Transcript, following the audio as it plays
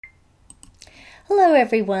Hello,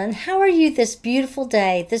 everyone. How are you this beautiful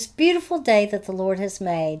day that the Lord has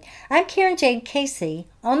made? I'm Karen Jade Casey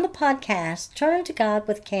on the podcast Turn to God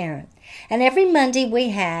with Karen. And every Monday we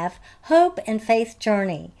have Hope and Faith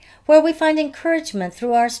Journey, where we find encouragement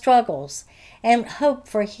through our struggles and hope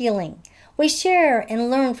for healing. We share and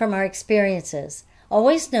learn from our experiences,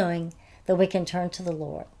 always knowing that we can turn to the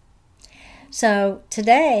Lord. So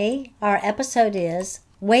today our episode is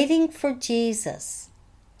Waiting for Jesus.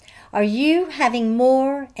 Are you having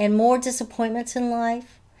more and more disappointments in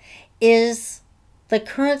life? Is the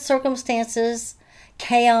current circumstances,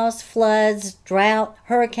 chaos, floods, drought,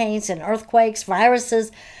 hurricanes and earthquakes, viruses,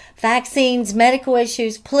 vaccines, medical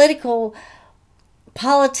issues,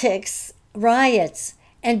 politics, riots,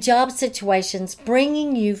 and job situations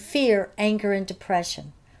bringing you fear, anger, and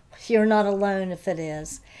depression? You're not alone if it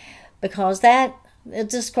is, because it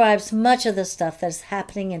describes much of the stuff that's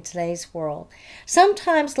happening in today's world.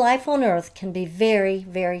 Sometimes life on earth can be very,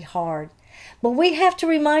 very hard. But we need to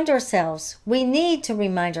remind ourselves,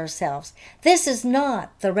 this is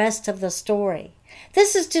not the rest of the story.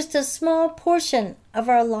 This is just a small portion of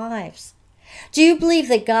our lives. Do you believe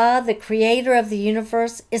that God, the creator of the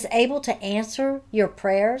universe, is able to answer your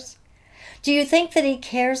prayers? Do you think that He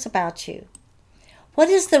cares about you? What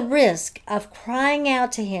is the risk of crying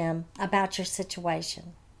out to Him about your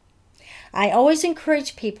situation? I always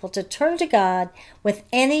encourage people to turn to God with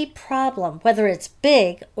any problem, whether it's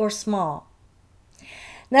big or small.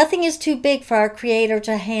 Nothing is too big for our Creator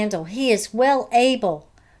to handle. He is well able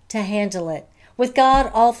to handle it. With God,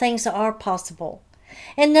 all things are possible.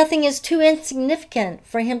 And nothing is too insignificant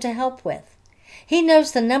for Him to help with. He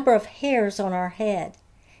knows the number of hairs on our head.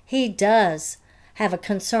 He does have a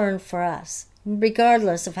concern for us.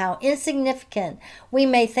 Regardless of how insignificant we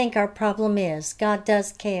may think our problem is, God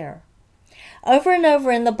does care. Over and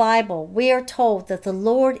over in the Bible, we are told that the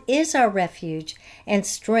Lord is our refuge and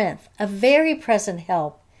strength, a very present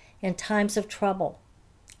help in times of trouble,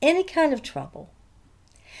 any kind of trouble.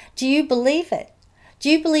 Do you believe it?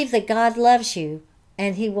 Do you believe that God loves you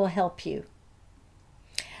and He will help you?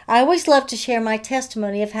 I always love to share my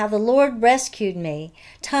testimony of how the Lord rescued me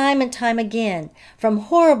time and time again from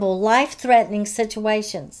horrible, life-threatening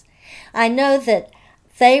situations. I know that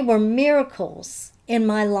they were miracles in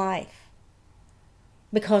my life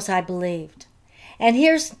because I believed. And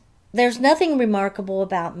there's nothing remarkable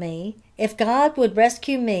about me. If God would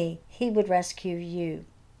rescue me, He would rescue you.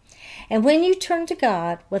 And when you turn to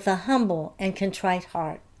God with a humble and contrite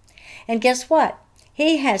heart, and guess what?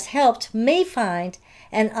 He has helped me find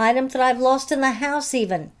an item that I've lost in the house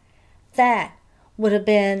even. That would have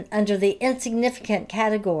been under the insignificant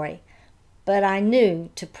category, but I knew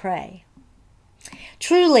to pray.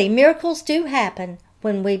 Truly, miracles do happen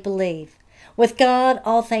when we believe. With God,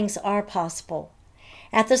 all things are possible.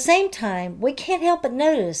 At the same time, we can't help but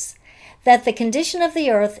notice that the condition of the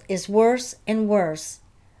earth is worse and worse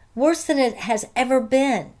than it has ever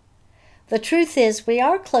been. The truth is, we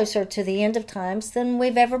are closer to the end of times than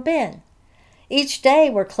we've ever been. Each day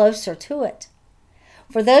we're closer to it.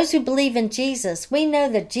 For those who believe in Jesus, we know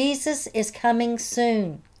that Jesus is coming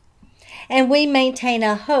soon. And we maintain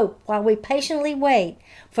a hope while we patiently wait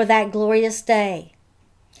for that glorious day.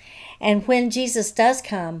 And when Jesus does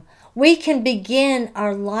come, we can begin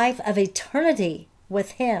our life of eternity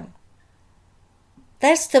with Him.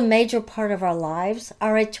 That's the major part of our lives,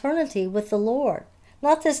 our eternity with the Lord,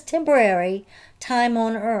 not this temporary time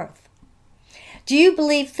on earth. Do you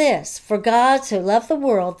believe this? For God so loved the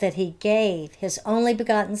world that He gave His only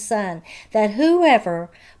begotten Son, that whoever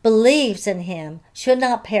believes in Him should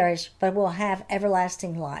not perish, but will have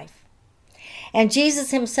everlasting life. And Jesus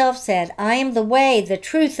Himself said, I am the way, the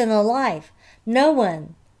truth, and the life. No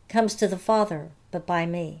one comes to the Father but by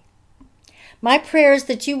me. My prayer is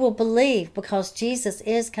that you will believe, because Jesus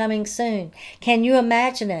is coming soon. Can you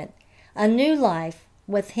imagine it? A new life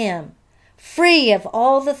with Him. Free of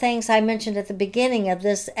all the things I mentioned at the beginning of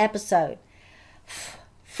this episode.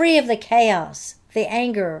 Free of the chaos, the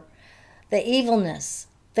anger, the evilness,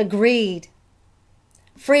 the greed.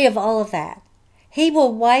 Free of all of that. He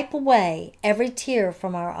will wipe away every tear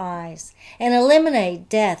from our eyes and eliminate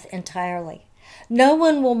death entirely. No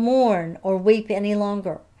one will mourn or weep any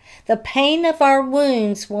longer. The pain of our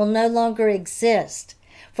wounds will no longer exist,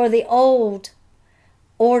 for the old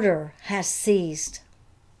order has ceased.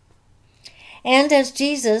 And as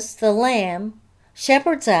Jesus, the Lamb,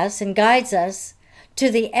 shepherds us and guides us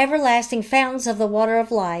to the everlasting fountains of the water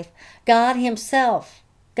of life, God Himself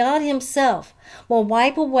will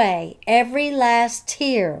wipe away every last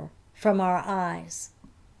tear from our eyes.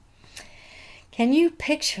 Can you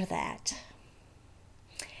picture that?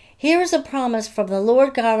 Here is a promise from the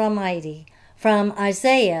Lord God Almighty from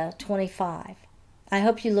Isaiah 25. I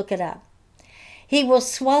hope you look it up. He will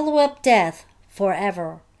swallow up death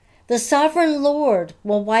forever. The sovereign Lord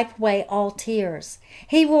will wipe away all tears.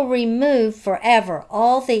 He will remove forever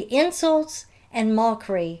all the insults and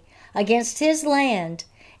mockery against his land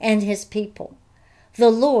and his people.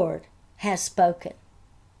 The Lord has spoken.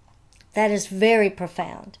 That is very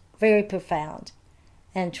profound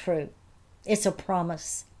and true. It's a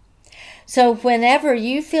promise. So whenever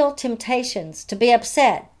you feel temptations to be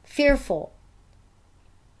upset, fearful,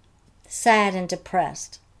 sad, and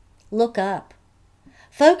depressed, look up.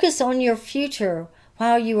 Focus on your future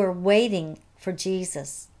while you are waiting for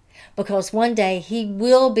Jesus, because one day he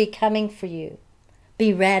will be coming for you.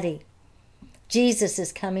 Be ready. Jesus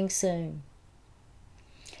is coming soon.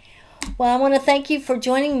 Well, I want to thank you for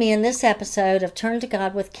joining me in this episode of Turn to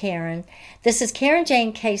God with Karen. This is Karen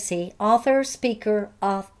Jane Casey, author, speaker,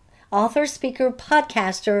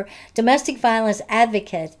 podcaster, domestic violence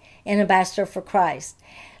advocate, and ambassador for Christ.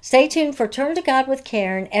 Stay tuned for Turn to God with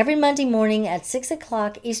Karen every Monday morning at 6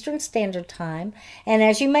 o'clock Eastern Standard Time. And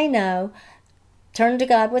as you may know, Turn to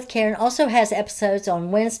God with Karen also has episodes on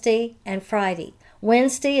Wednesday and Friday.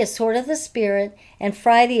 Wednesday is Sword of the Spirit, and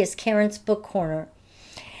Friday is Karen's Book Corner.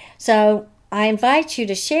 So I invite you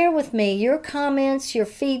to share with me your comments, your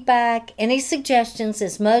feedback, any suggestions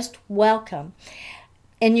is most welcome.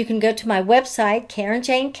 And you can go to my website,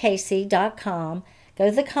 KarenJaneCasey.com, go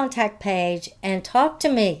to the contact page and talk to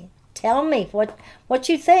me. Tell me what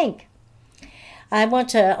you think. I want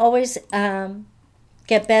to always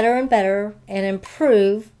get better and better and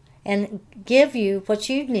improve and give you what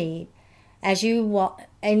you need as you walk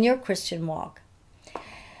in your Christian walk.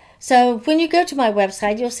 So when you go to my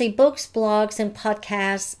website, you'll see books, blogs, and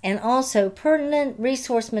podcasts, and also pertinent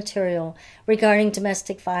resource material regarding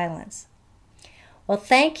domestic violence. Well,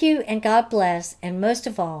 thank you and God bless, and most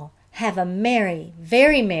of all, have a merry,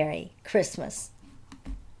 very merry Christmas.